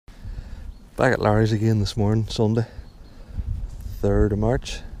Back at Lowry's again this morning, Sunday, 3rd of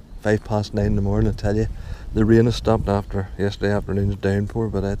March, 9:05 in the morning. I tell you, the rain has stopped after yesterday afternoon's downpour,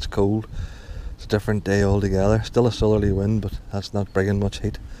 but it's cold. It's a different day altogether. Still a southerly wind, but that's not bringing much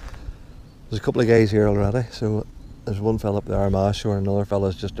heat. There's a couple of guys here already, so there's one fella up the Armagh shore and another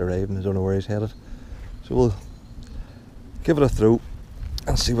fella's just arriving. I don't know where he's headed. So we'll give it a throw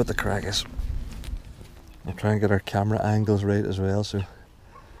and see what the crack is. We'll try and get our camera angles right as well, so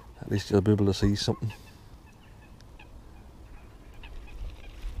at least you'll be able to see something.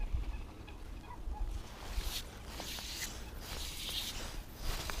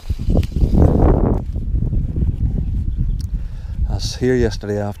 I was here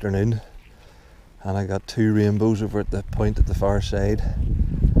yesterday afternoon and I got 2 rainbows over at the point at the far side,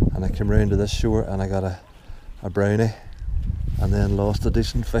 and I came round to this shore and I got a brownie and then lost a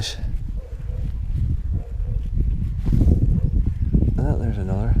decent fish. There's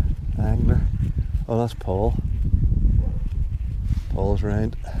another angler. Oh, that's Paul. Paul's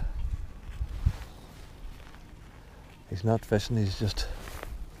round. He's not fishing, he's just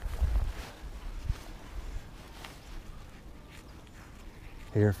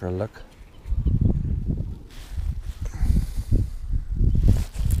here for a look.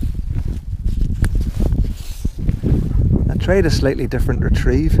 I tried a slightly different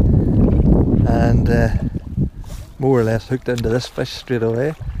retrieve and more or less hooked into this fish straight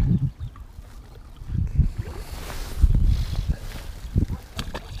away.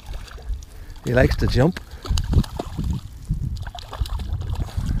 He likes to jump.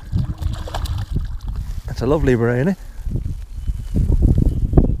 It's a lovely brownie.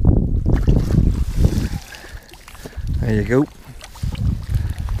 There you go.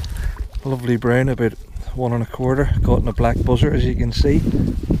 Lovely brown, about 1 1/4, caught in a black buzzer, as you can see.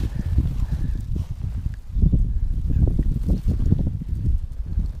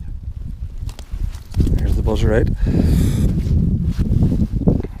 There's the buzzer out.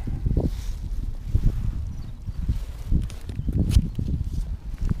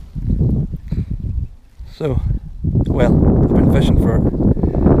 So, well, I've been fishing for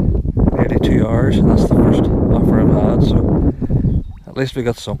nearly 2 hours and that's the first offer I've had, so at least we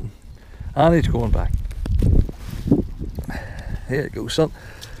got something. And he's going back. Here you go, son.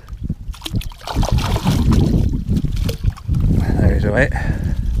 There he's away.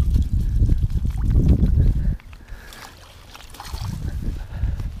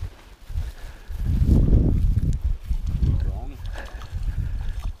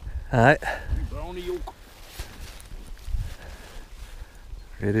 Aye.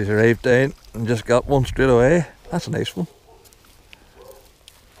 He's arrived down and just got one straight away. That's a nice one.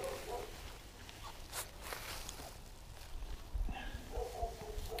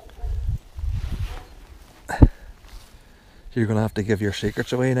 You're going to have to give your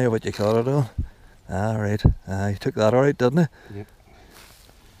secrets away now, what you caught it on. Ah, right. You took that alright, didn't you? Yep.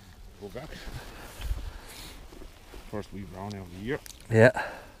 Go back. First wee brownie of the year. Yeah.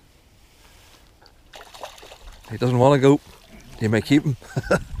 He doesn't want to go. You may keep him.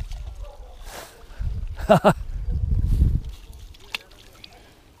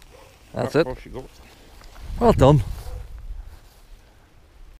 That's it. Off she goes. Well done.